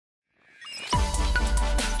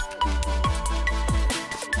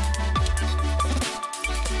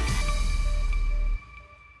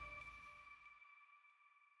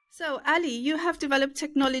So, Ali, you have developed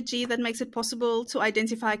technology that makes it possible to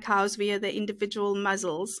identify cows via their individual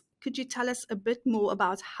muzzles. Could you tell us a bit more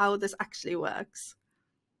about how this actually works?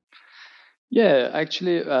 Yeah,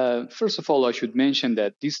 actually, first of all, I should mention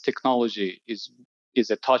that this technology is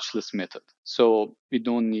a touchless method. So we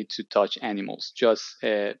don't need to touch animals, just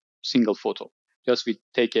a single photo. Just we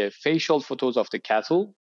take a facial photos of the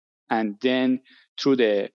cattle, and then through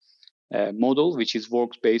the model, which is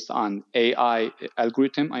works based on AI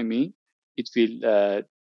algorithm, it will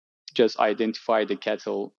just identify the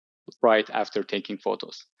cattle right after taking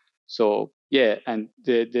photos. So yeah, and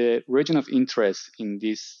the region of interest in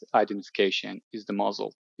this identification is the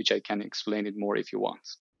muzzle, which I can explain it more if you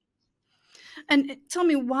want. And tell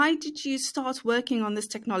me, why did you start working on this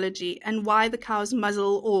technology and why the cow's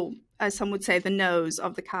muzzle, or as some would say, the nose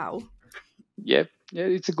of the cow? Yeah,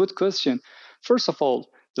 it's a good question. First of all,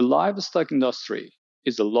 the livestock industry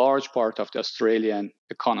is a large part of the Australian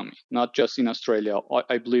economy, not just in Australia.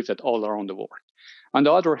 I believe that all around the world. On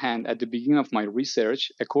the other hand, at the beginning of my research,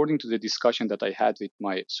 according to the discussion that I had with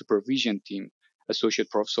my supervision team, Associate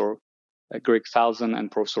Professor Greg Falzon and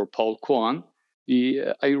Professor Paul Kwan,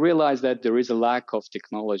 I realized that there is a lack of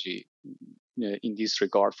technology in this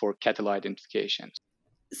regard for cattle identification.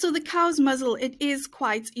 So the cow's muzzle, it is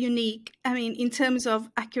quite unique. I mean, in terms of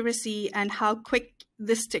accuracy and how quick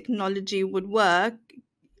this technology would work,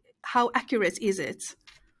 how accurate is it?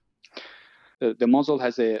 The muzzle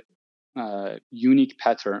has a unique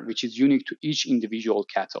pattern, which is unique to each individual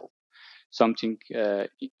cattle, something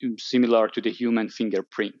similar to the human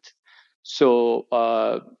fingerprint. So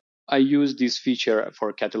I use this feature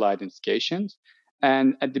for cattle identifications.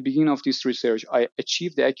 And at the beginning of this research, I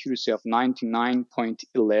achieved the accuracy of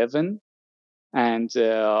 99.11. And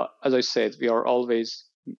as I said, we are always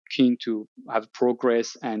keen to have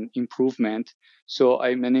progress and improvement. So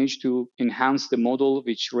I managed to enhance the model,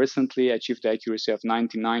 which recently achieved the accuracy of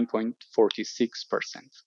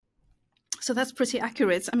 99.46%. So that's pretty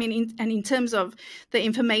accurate. I mean, and in terms of the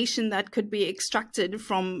information that could be extracted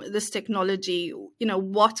from this technology,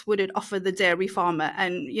 what would it offer the dairy farmer,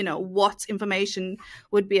 and what information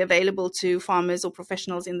would be available to farmers or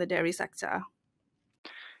professionals in the dairy sector?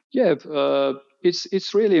 Yeah,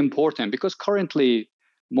 it's really important because currently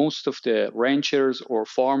most of the ranchers or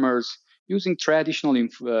farmers using traditional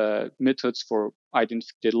methods for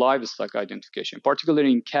the livestock identification,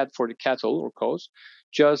 particularly in for the cattle or cows.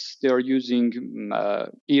 Just they are using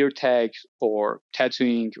ear tags or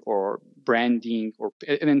tattooing or branding or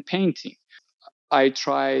even painting. I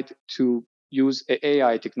tried to use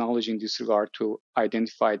AI technology in this regard to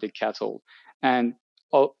identify the cattle, and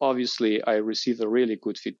obviously I received a really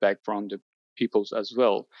good feedback from the peoples as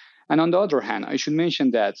well. And on the other hand, I should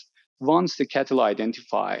mention that once the cattle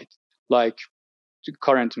identified, like the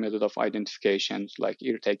current method of identifications, like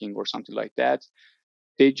ear tagging or something like that,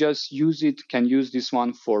 they just can use this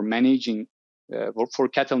one for managing, for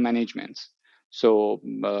cattle management. So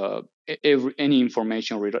any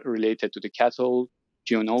information related to the cattle, So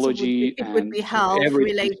genealogy, it would and be health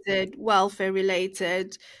everything. related, welfare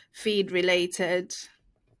related, feed related.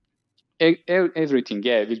 Everything,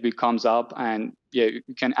 yeah, it comes up, and yeah,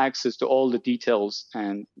 you can access to all the details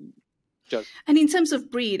and just. And in terms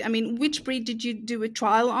of breed, I mean, which breed did you do a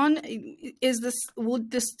trial on?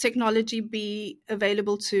 Would this technology be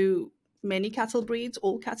available to many cattle breeds,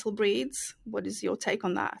 all cattle breeds? What is your take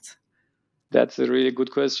on that? That's a really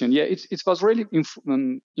good question. Yeah, it was really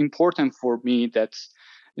important for me that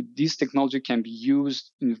this technology can be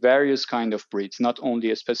used in various kind of breeds, not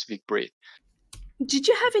only a specific breed. Did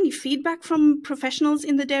you have any feedback from professionals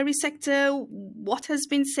in the dairy sector? What has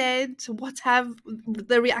been said? What have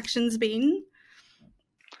the reactions been?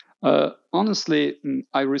 Honestly,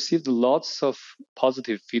 I received lots of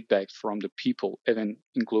positive feedback from the people, even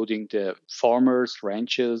including the farmers,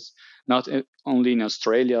 ranchers, not only in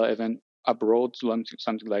Australia, even abroad,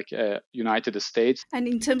 something like United States. And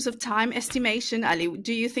in terms of time estimation, Ali,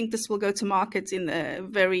 do you think this will go to market in the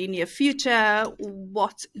very near future?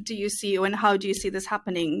 What do you see, and how do you see this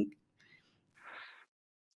happening?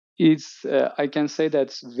 I can say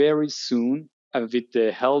that very soon, with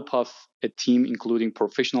the help of a team including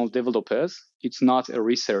professional developers. It's not a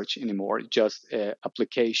research anymore, just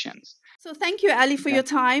applications. So thank you, Ali, for your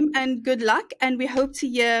time, and good luck. And we hope to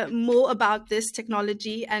hear more about this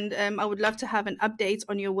technology. And I would love to have an update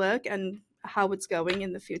on your work and how it's going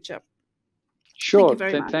in the future. Thank you Sure.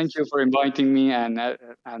 very much. Thank you for inviting me and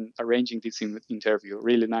arranging this interview.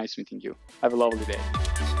 Really nice meeting you. Have a lovely day.